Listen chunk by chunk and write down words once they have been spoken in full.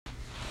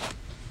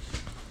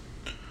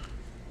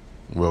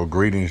Well,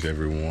 greetings,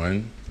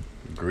 everyone.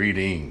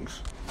 Greetings.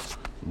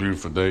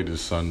 Beautiful day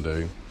this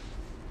Sunday.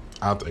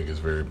 I think it's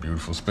very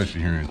beautiful,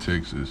 especially here in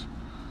Texas.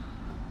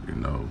 You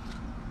know,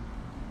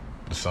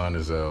 the sun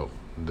is out.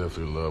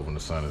 Definitely love when the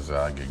sun is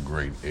out. I get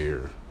great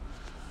air.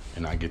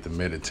 And I get to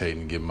meditate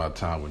and get my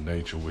time with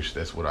nature, which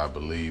that's what I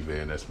believe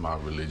in. That's my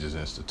religious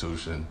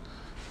institution.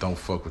 Don't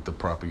fuck with the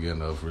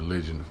propaganda of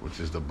religion, which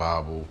is the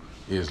Bible,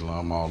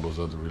 Islam, all those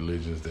other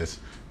religions. That's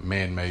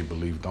man-made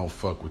belief. Don't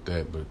fuck with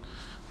that, but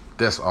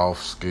that's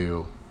off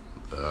scale.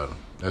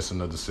 That's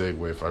another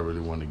segue if I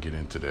really want to get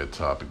into that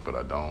topic, but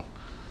I don't.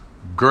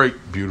 Great,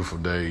 beautiful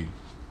day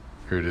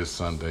here this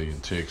Sunday in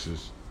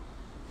Texas.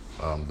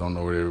 Don't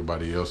know where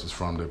everybody else is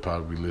from. They'll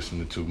probably be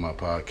listening to my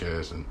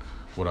podcast and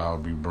what I'll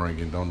be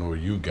bringing. Don't know where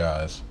you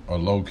guys are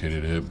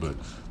located at, but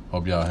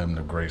hope y'all having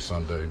a great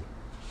Sunday.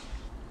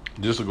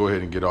 Just to go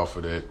ahead and get off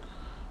of that,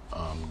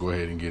 go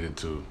ahead and get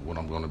into what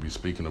I'm going to be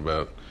speaking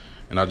about.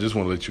 And I just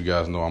want to let you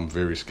guys know I'm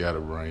very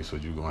scatterbrained, so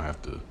you're going to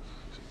have to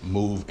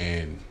move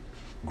and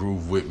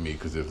groove with me,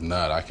 because if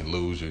not, I can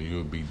lose you and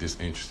you'll be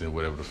disinterested in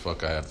whatever the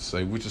fuck I have to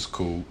say, which is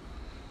cool,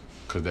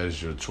 because that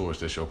is your choice,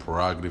 that's your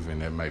prerogative,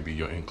 and that might be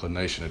your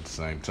inclination at the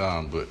same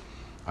time. But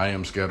I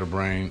am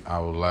scatterbrained. I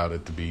will allow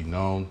that to be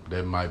known.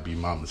 That might be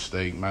my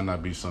mistake, might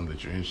not be something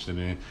that you're interested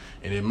in,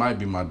 and it might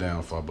be my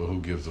downfall, but who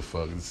gives a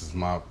fuck? This is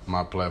my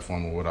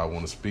platform and what I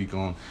want to speak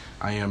on.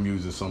 I am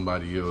using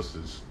somebody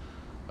else's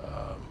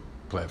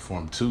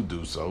platform to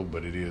do so,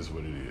 but it is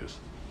what it is.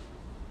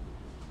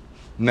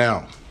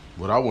 Now,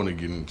 what I want to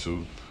get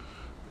into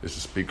is to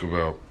speak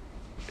about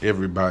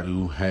everybody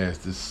who has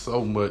this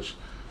so much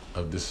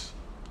of this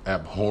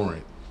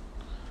abhorrent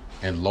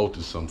and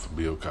loathsome for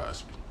Bill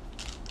Cosby.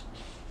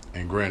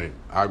 And granted,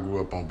 I grew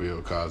up on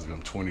Bill Cosby.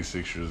 I'm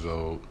 26 years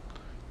old.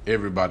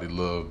 Everybody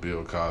loved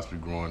Bill Cosby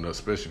growing up,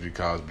 especially the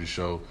Cosby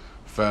Show,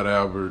 Fat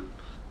Albert,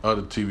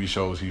 other TV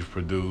shows he's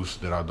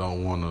produced that I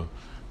don't want to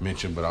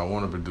mention, but I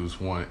want to produce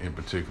one in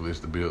particular. It's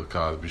the Bill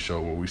Cosby Show,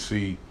 where we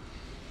see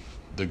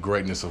the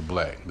greatness of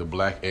the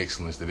black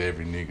excellence that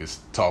every nigga's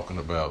talking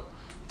about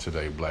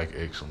today, black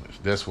excellence.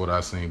 That's what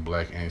I seen,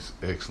 black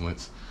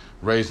excellence.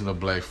 Raising a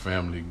black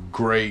family,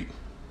 great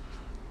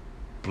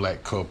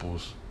black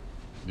couples,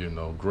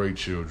 great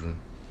children.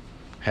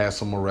 Has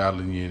some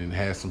morality in it,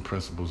 has some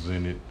principles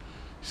in it.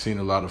 Seen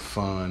a lot of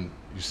fun.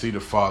 You see the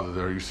father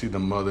there, you see the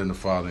mother and the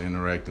father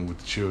interacting with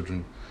the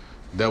children.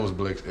 That was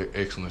black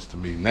excellence to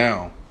me.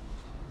 Now,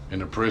 in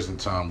the present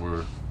time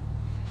where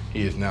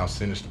he is now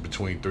sentenced to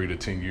between 3 to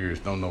 10 years.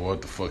 Don't know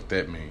what the fuck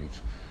that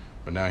means.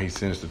 But now he's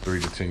sentenced to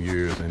 3 to 10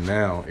 years. And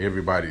now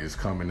everybody is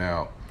coming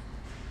out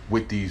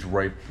with these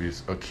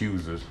rapist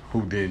accusers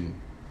who didn't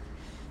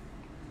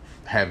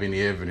have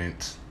any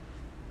evidence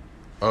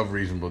of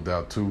reasonable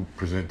doubt to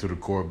present to the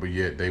court, but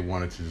yet they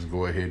wanted to just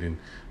go ahead and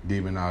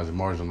demonize and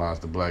marginalize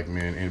the black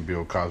man and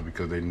Bill Cosby,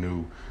 because they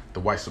knew, the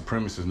white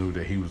supremacists knew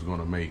that he was going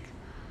to make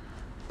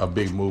a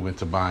big move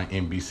into buying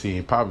NBC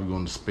and probably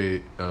going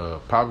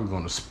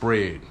to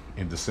spread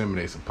and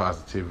disseminate some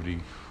positivity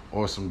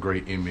or some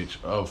great image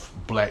of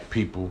black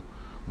people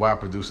while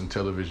producing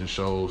television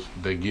shows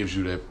that gives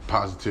you that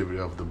positivity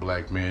of the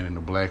black man and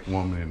the black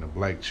woman and the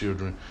black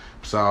children.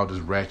 Besides all this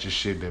ratchet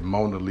shit that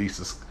Mona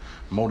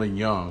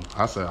Young,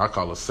 I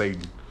call her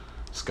Satan,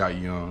 Scott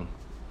Young,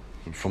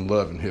 from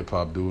Love and Hip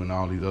Hop, doing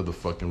all these other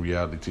fucking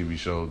reality TV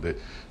shows that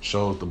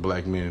shows the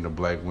black men and the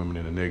black women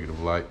in a negative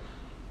light.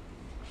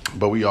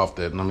 But we off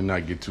that. Let me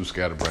not get too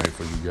scatterbrained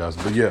for you guys.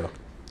 But yeah,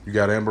 you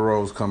got Amber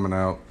Rose coming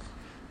out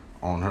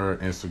on her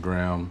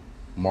Instagram,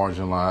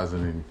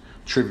 marginalizing and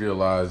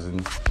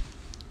trivializing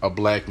a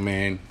black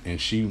man,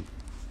 and she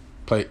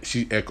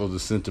echoes the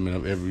sentiment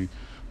of every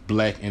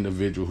black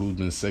individual who's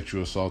been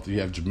sexually assaulted.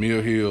 You have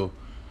Jamil Hill,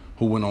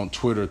 who went on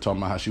Twitter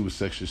talking about how she was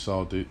sexually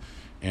assaulted,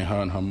 and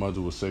her mother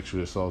was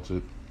sexually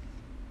assaulted.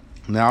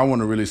 Now, I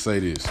want to really say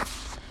this,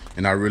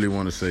 and I really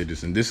want to say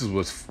this, and this is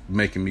what's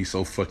making me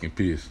so fucking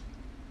pissed.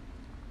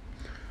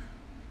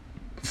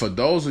 For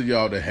those of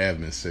y'all that have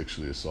been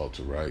sexually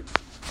assaulted, right?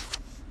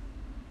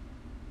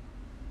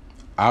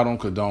 I don't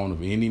condone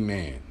of any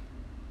man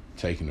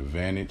taking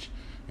advantage,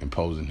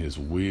 imposing his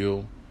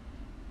will,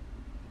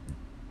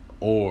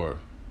 or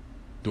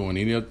doing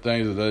any other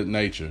things of that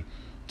nature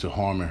to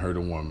harm and hurt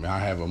a woman. I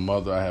have a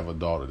mother, I have a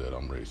daughter that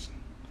I'm raising.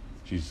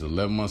 She's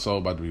 11 months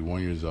old, about to be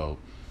 1 year old.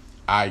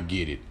 I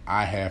get it.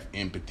 I have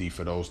empathy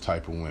for those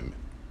type of women.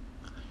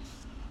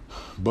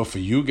 But for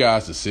you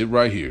guys to sit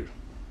right here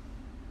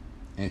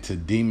and to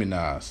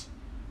demonize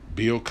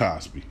Bill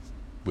Cosby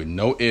with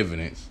no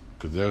evidence,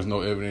 because there's no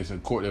evidence in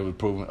court that was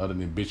proven other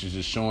than bitches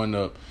just showing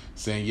up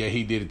saying, yeah,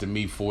 he did it to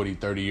me 40,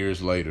 30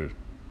 years later.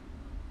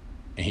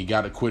 And he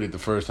got acquitted the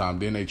first time.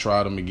 Then they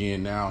tried him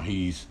again. Now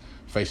he's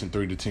facing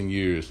 3 to 10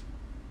 years.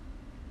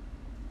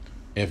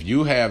 If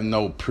you have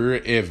no pure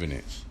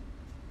evidence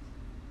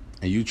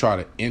and you try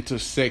to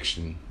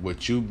intersection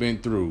what you've been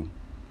through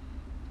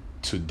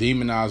to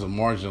demonize or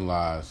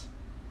marginalize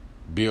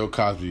Bill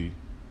Cosby,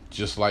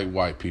 just like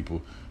white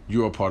people,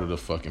 you're a part of the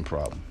fucking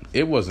problem.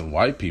 It wasn't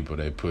white people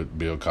that put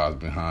Bill Cosby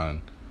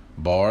behind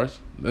Bars,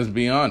 let's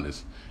be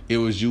honest. It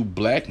was you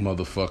black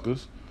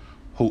motherfuckers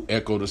who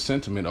echoed the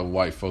sentiment of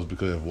white folks,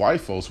 because if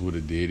white folks would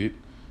have did it,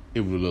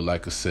 it would look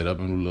like a setup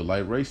and would look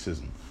like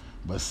racism.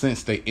 But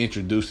since they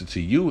introduced it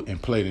to you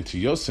and played into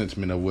your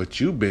sentiment of what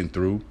you've been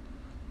through,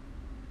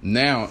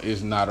 now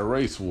it's not a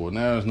race war.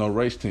 Now there's no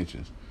race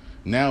tensions.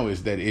 Now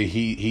it's that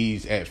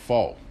he's at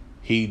fault.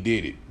 He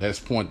did it. Let's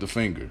point the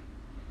finger.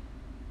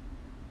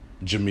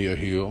 Jemele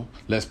Hill.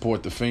 Let's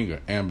point the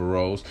finger. Amber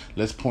Rose.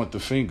 Let's point the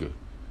finger.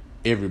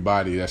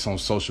 Everybody that's on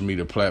social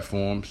media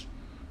platforms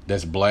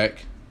that's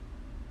black,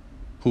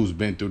 who's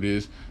been through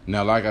this.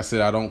 Now, like I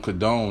said, I don't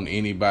condone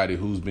anybody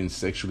who's been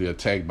sexually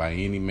attacked by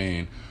any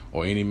man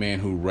or any man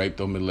who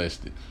raped or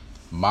molested.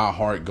 My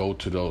heart goes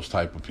to those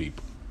type of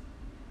people.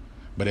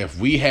 But if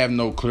we have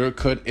no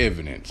clear-cut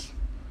evidence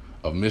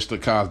of Mr.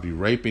 Cosby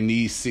raping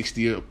these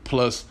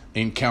 60-plus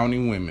and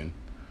counting women,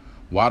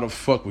 why the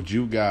fuck would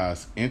you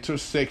guys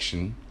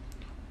intersection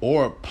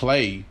or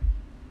play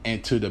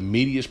into the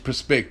media's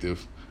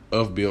perspective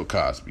of Bill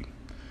Cosby?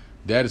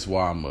 That is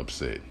why I'm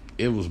upset.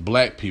 It was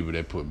black people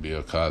that put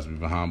Bill Cosby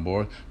behind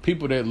bars.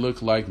 People that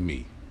look like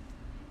me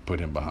put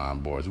him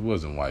behind bars. It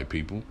wasn't white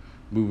people.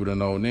 We would have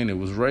known then it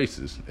was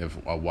racist if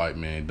a white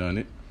man done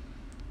it.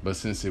 But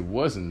since it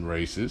wasn't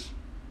racist,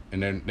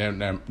 and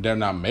they're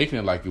not making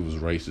it like it was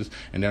racist,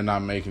 and they're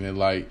not making it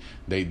like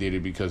they did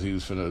it because he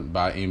was finna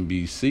buy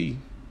NBC,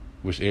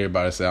 which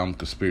everybody say I'm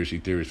conspiracy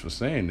theorist for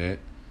saying that.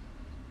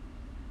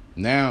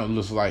 Now it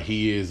looks like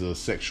he is a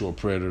sexual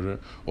predator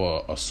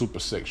or a super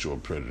sexual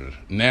predator.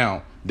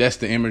 Now that's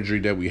the imagery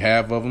that we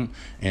have of him.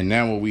 And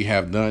now what we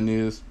have done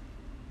is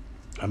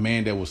a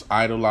man that was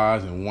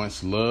idolized and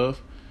once loved,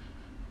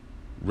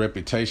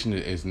 reputation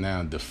is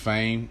now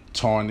defamed,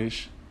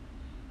 tarnished,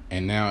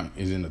 and now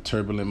is in a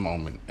turbulent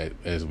moment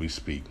as we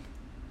speak.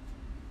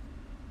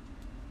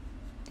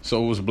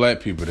 So it was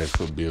black people that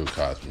put Bill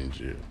Cosby in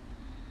jail. It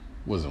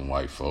wasn't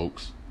white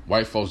folks.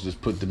 White folks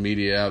just put the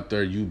media out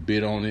there, you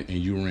bid on it, and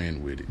you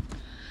ran with it.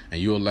 And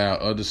you allow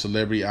other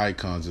celebrity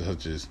icons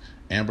such as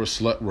Amber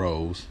Slut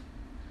Rose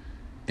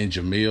and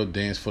Jemele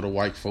Dance for the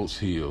White Folks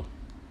Hill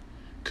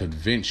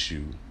convince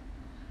you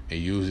and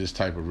use this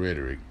type of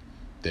rhetoric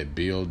that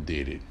Bill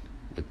did it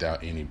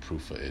without any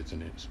proof of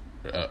evidence.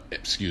 Of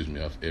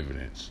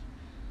evidence.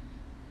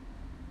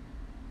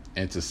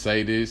 And to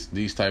say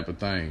these type of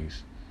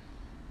things,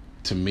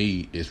 to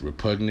me, is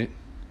repugnant.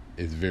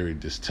 It's very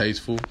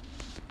distasteful.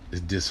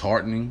 It's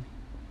disheartening.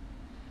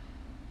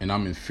 And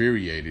I'm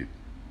infuriated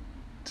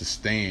to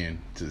stand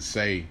to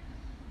say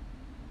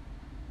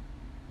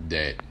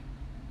that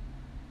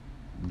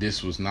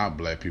this was not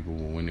black people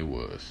when it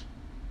was.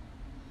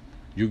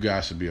 You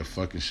guys should be a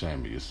fucking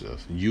shame of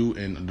yourself. You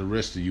and the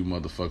rest of you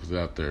motherfuckers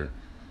out there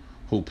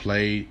who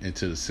played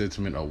into the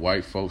sentiment of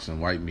white folks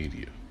and white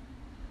media.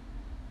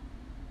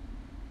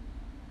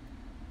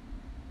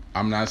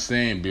 I'm not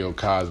saying Bill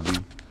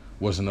Cosby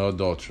was an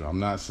adulterer. I'm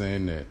not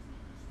saying that.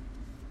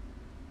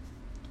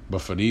 But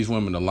for these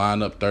women to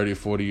line up 30,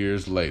 40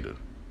 years later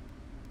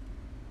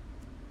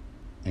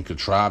and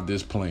contrive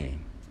this plan,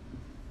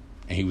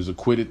 and he was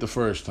acquitted the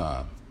first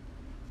time,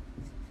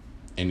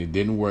 and it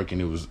didn't work,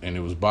 and it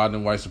was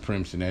bothering white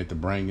supremacy, and they had to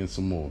bring in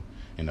some more.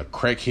 And a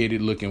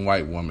crack-headed looking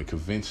white woman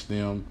convinced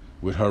them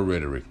with her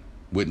rhetoric,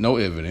 with no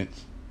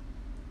evidence,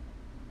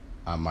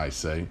 I might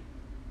say.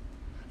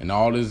 And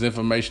all this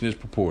information is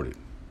purported.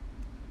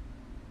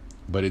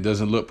 But it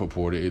doesn't look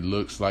purported. It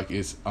looks like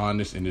it's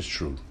honest and it's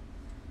true.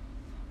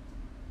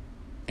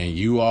 And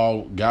you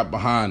all got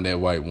behind that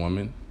white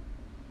woman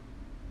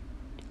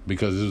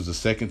because it was the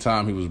second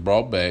time he was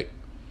brought back.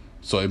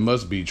 So it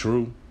must be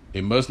true.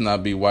 It must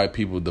not be white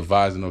people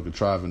devising or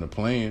contriving a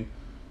plan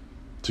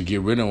to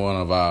get rid of one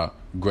of our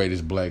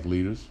greatest black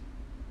leaders.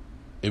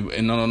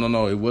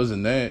 No. It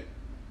wasn't that.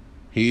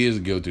 He is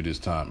guilty this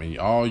time. And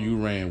all you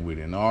ran with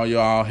it, and all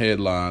y'all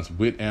headlines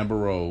with Amber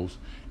Rose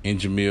and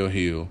Jemele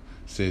Hill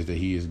says that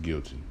he is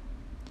guilty.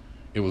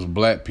 It was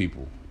black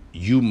people,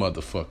 you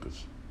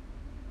motherfuckers,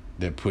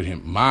 that put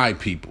him, my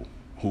people,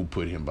 who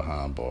put him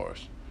behind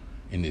bars.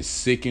 And it's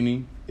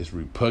sickening, it's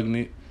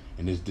repugnant,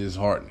 and it's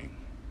disheartening.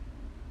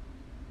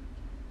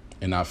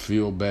 And I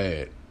feel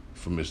bad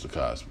for Mr.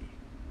 Cosby.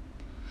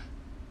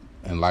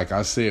 And like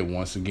I said,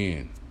 once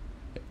again,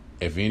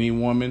 if any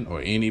woman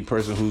or any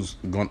person who's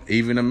going,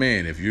 even a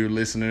man, if you're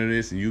listening to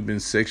this and you've been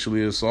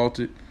sexually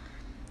assaulted,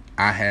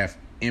 I have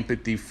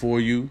empathy for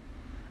you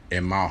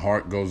and my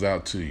heart goes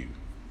out to you.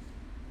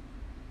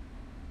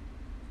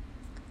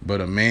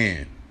 But a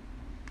man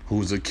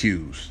who's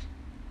accused,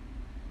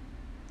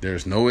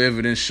 there's no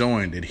evidence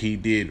showing that he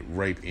did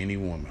rape any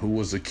woman, who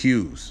was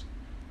accused,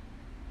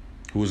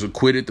 who was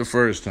acquitted the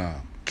first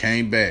time,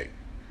 came back,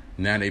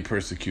 now they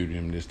persecuted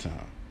him this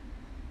time.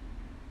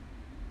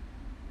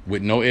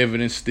 With no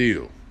evidence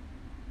still.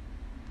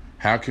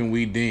 How can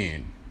we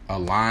then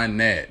align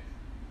that,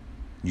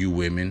 you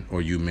women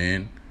or you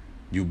men,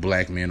 you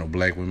black men or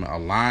black women,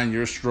 align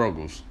your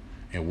struggles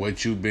and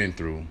what you've been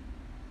through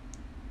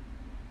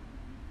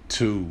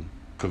to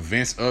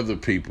convince other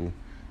people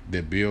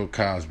that Bill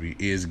Cosby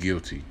is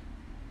guilty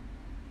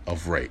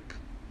of rape?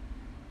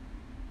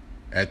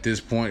 At this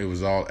point, it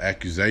was all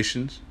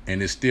accusations,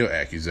 and it's still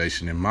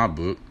accusation in my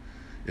book.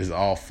 It's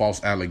all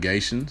false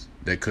allegations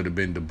that could have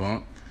been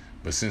debunked.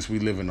 But since we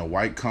live in a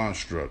white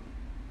construct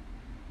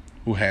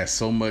who has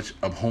so much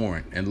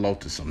abhorrent and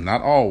loathsome,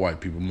 not all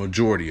white people,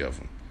 majority of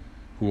them,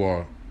 who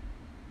are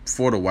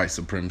for the white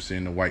supremacy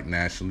and the white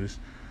nationalists,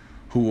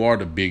 who are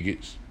the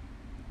bigots,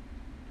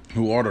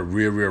 who are the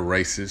real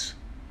racists,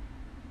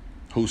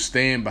 who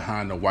stand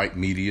behind the white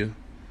media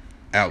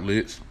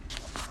outlets,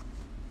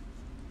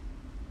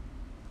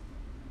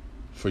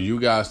 for you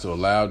guys to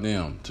allow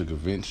them to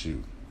convince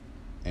you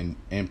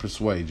and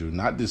persuade you,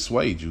 not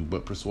dissuade you,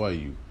 but persuade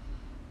you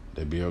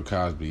that Bill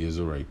Cosby is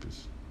a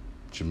rapist,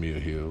 Jemele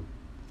Hill,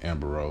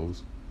 Amber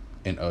Rose,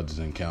 and others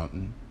in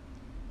counting,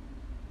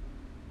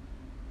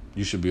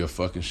 you should be a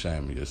fucking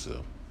shame of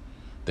yourself.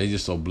 They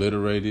just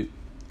obliterated,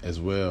 as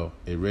well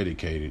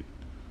eradicated,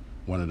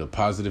 one of the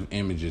positive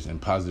images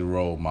and positive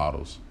role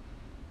models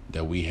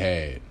that we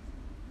had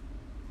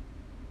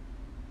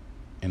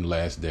in the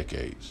last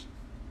decades.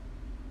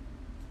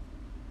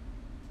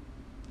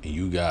 And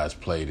you guys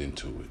played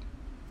into it.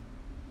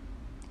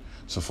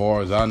 As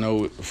far as I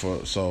know,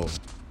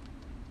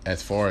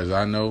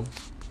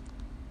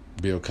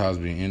 Bill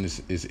Cosby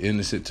is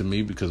innocent to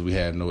me because we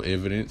have no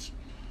evidence.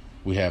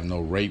 We have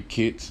no rape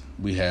kits.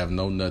 We have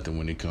no nothing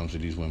when it comes to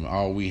these women.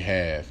 All we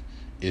have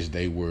is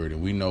their word.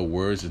 And we know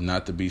words is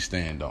not to be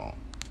stand on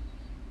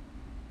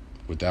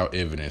without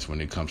evidence when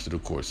it comes to the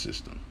court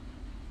system.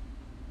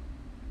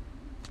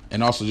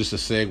 And also, just a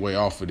segue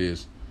off of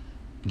this,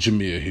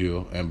 Jemele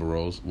Hill, Amber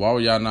Rose, why were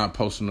y'all not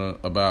posting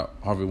about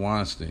Harvey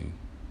Weinstein?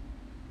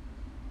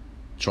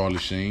 Charlie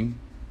Sheen?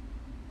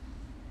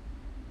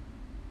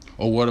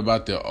 Or what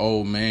about the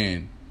old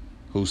man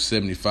who's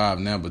 75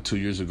 now, but 2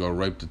 years ago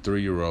raped a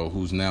 3-year-old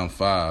who's now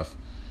 5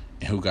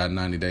 and who got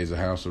 90 days of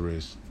house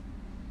arrest,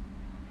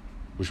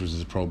 which was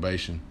his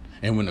probation?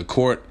 And when the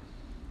court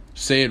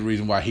said the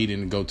reason why he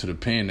didn't go to the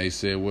pen, they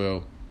said,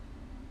 well,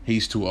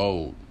 he's too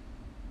old.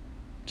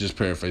 Just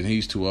paraphrasing,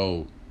 he's too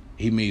old.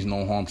 He means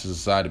no harm to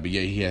society, but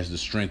yet he has the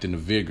strength and the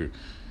vigor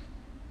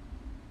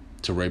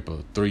to rape a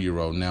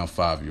 3-year-old, now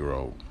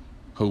 5-year-old,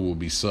 who will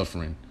be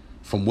suffering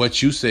from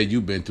what you said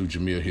you've been through,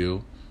 Jemele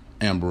Hill,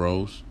 Amber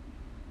Rose.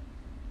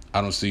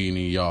 I don't see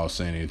any of y'all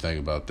saying anything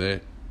about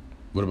that.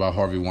 What about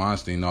Harvey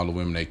Weinstein and all the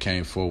women that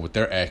came forward with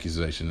their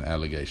accusation and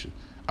allegation?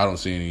 I don't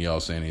see any of y'all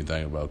saying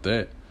anything about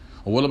that.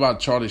 Or what about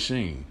Charlie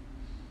Sheen,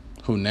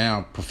 who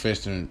now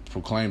professed and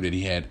proclaimed that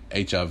he had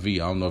HIV? I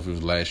don't know if it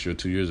was last year or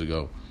 2 years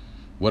ago.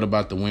 What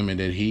about the women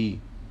that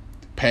he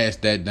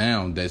passed that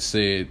down that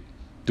said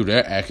through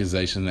their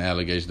accusation and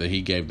allegation that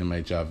he gave them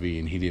HIV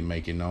and he didn't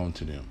make it known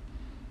to them?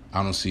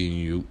 I don't see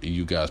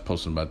you guys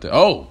posting about that.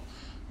 Oh,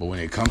 but when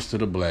it comes to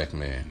the black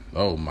man,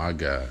 oh my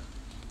God,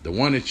 the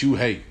one that you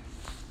hate,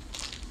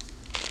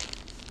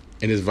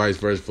 and it's vice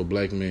versa for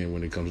black men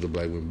when it comes to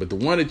black women, but the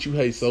one that you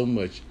hate so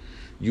much,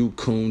 you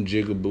coon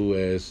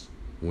jigaboo ass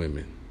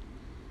women,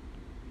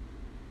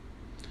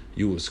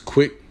 you was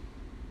quick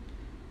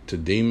to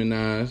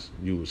demonize,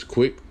 you was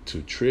quick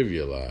to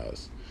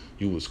trivialize,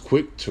 you was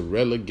quick to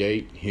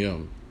relegate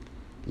him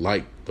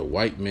like the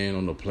white man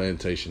on the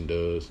plantation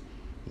does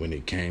when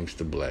it comes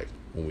to black.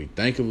 When we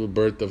think of the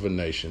birth of a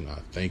nation, I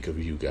think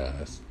of you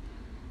guys.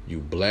 You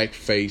black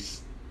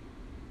face,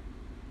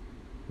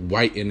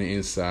 white in the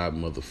inside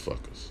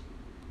motherfuckers.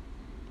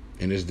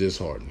 And it's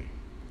disheartening.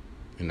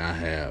 And I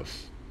have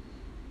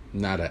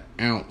not an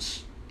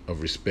ounce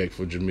of respect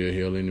for Jemele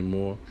Hill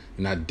anymore.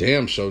 And I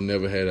damn sure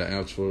never had an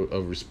ounce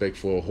of respect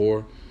for a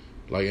whore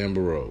like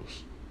Amber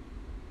Rose.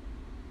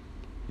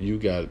 You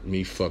got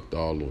me fucked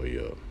all the way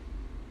up.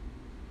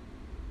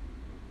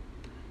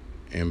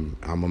 And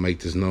I'm going to make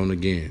this known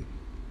again.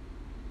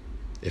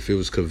 If it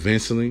was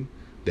convincing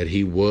that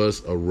he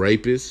was a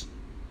rapist,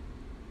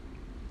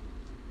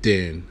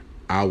 then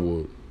I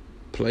would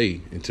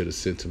play into the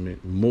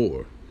sentiment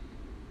more.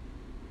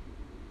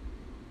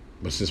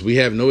 But since we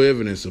have no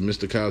evidence of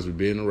Mr. Cosby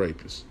being a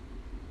rapist,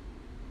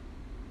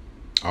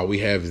 all we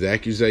have is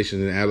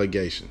accusations and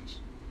allegations.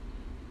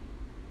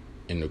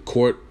 And the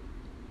court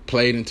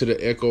played into the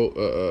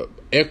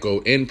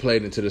echo and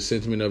played into the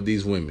sentiment of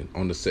these women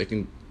on the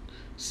second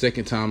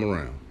time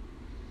around.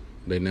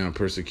 They now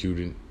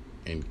persecuted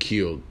and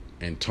killed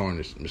and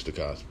tarnished Mr.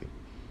 Cosby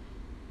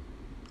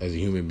as a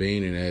human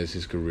being and as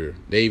his career.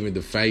 They even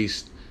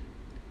defaced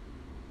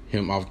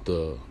him off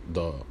the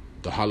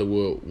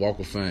Hollywood Walk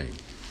of Fame.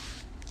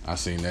 I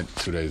seen that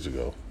 2 days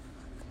ago.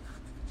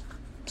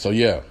 So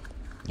yeah,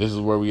 this is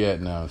where we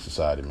at now in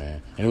society,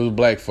 man. And it was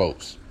black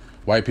folks.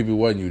 White people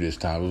wasn't you this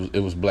time. It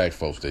was black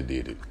folks that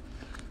did it.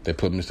 They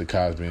put Mr.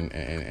 Cosby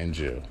in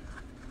jail.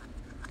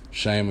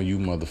 Shame on you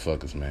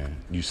motherfuckers, man.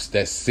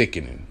 That's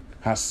sickening.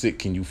 How sick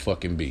can you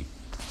fucking be?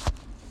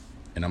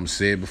 And I'm going to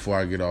say it before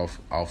I get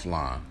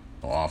offline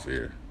or off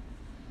air.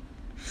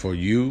 For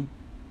you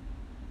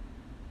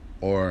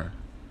or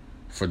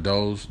for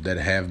those that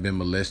have been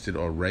molested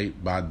or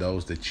raped by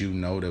those that you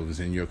know that was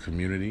in your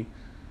community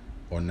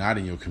or not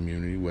in your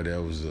community, whether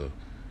it was a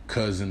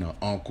cousin, or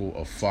uncle,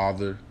 or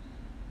father,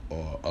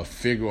 or a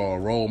figure or a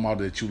role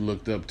model that you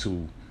looked up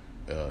to,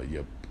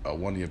 your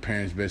one of your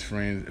parents' best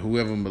friends,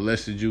 whoever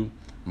molested you,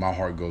 my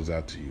heart goes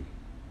out to you.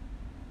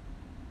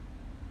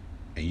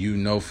 And you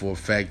know for a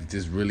fact that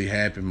this really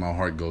happened, my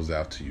heart goes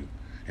out to you.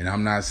 And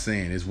I'm not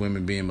saying there's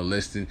women being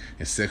molested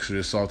and sexually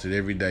assaulted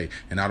every day,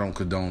 and I don't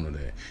condone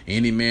that.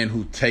 Any man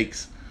who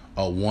takes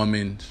a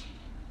woman's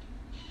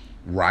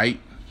right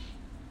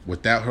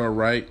without her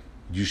right,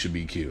 you should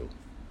be killed.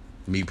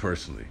 Me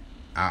personally,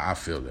 I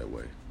feel that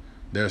way.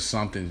 There's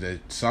something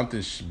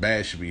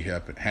bad should be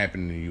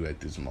happening to you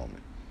at this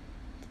moment.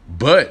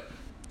 But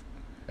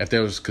if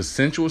there was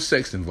consensual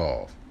sex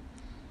involved,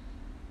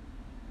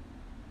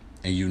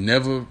 and you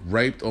never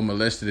raped or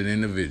molested an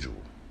individual,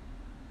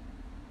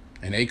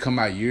 and they come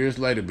out years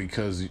later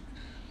because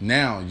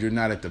now you're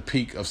not at the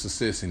peak of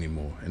success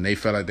anymore, and they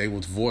felt like they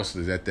was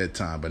voiceless at that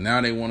time, but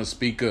now they want to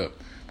speak up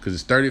because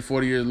it's 30,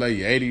 40 years later,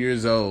 you're 80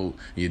 years old,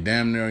 you're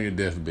damn near on your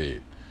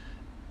deathbed,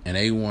 and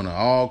they want to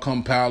all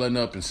come piling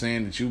up and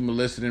saying that you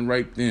molested and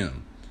raped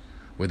them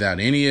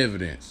without any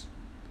evidence.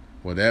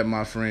 Well, that,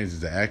 my friends,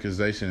 is an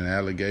accusation and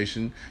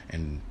allegation,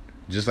 and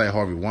just like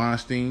Harvey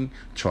Weinstein,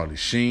 Charlie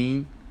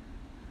Sheen,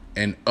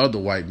 and other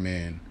white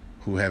men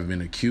who have been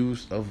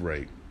accused of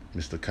rape,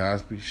 Mr.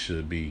 Cosby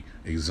should be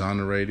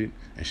exonerated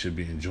and should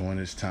be enjoying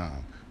his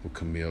time with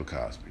Camille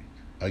Cosby.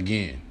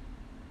 Again,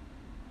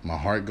 my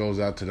heart goes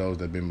out to those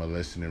that have been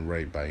molested and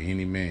raped by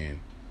any man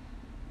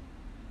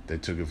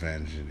that took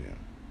advantage of them.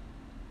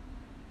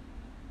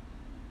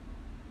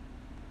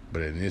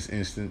 But in this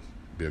instance,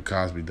 Bill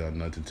Cosby done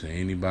nothing to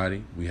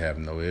anybody. We have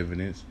no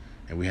evidence,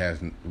 and we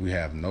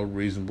have no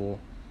reasonable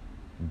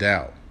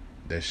doubt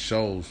that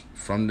shows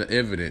from the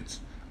evidence,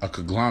 a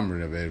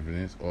conglomerate of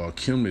evidence or a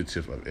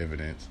cumulative of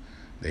evidence,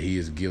 that he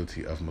is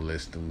guilty of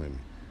molesting women.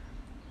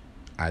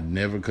 I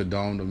never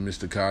condoned of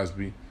Mr.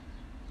 Cosby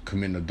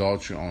committing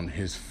adultery on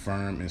his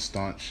firm and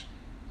staunch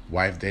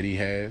wife that he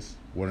has,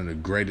 one of the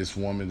greatest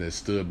women that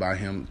stood by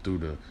him through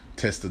the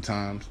test of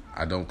times.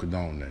 I don't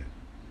condone that.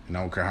 And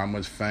I don't care how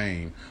much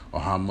fame or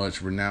how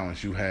much renown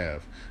you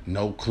have.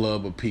 No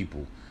club of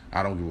people,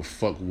 I don't give a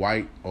fuck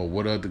white or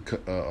what other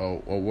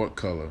or what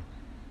color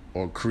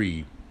or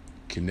creed,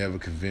 can never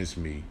convince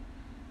me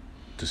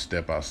to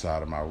step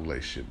outside of my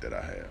relationship that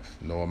I have.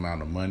 No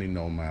amount of money,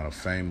 no amount of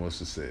fame or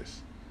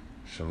success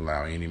should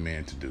allow any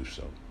man to do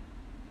so.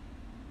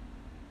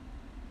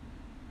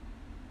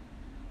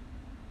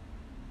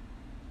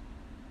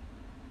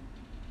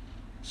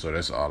 So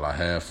that's all I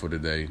have for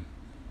today.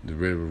 The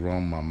river was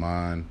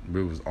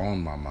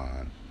on my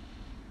mind.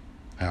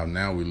 How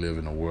now we live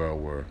in a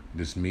world where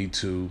this Me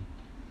Too,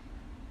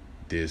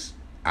 this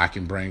I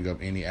can bring up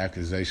any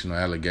accusation or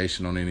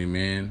allegation on any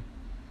man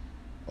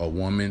or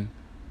woman.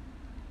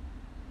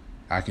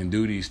 I can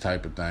do these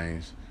type of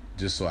things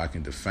just so I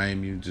can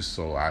defame you, just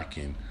so I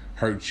can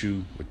hurt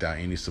you without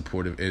any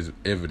supportive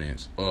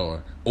evidence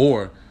or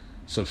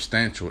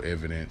substantial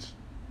evidence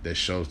that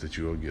shows that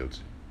you are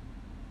guilty.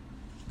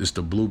 This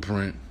the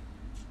blueprint.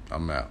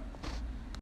 I'm out.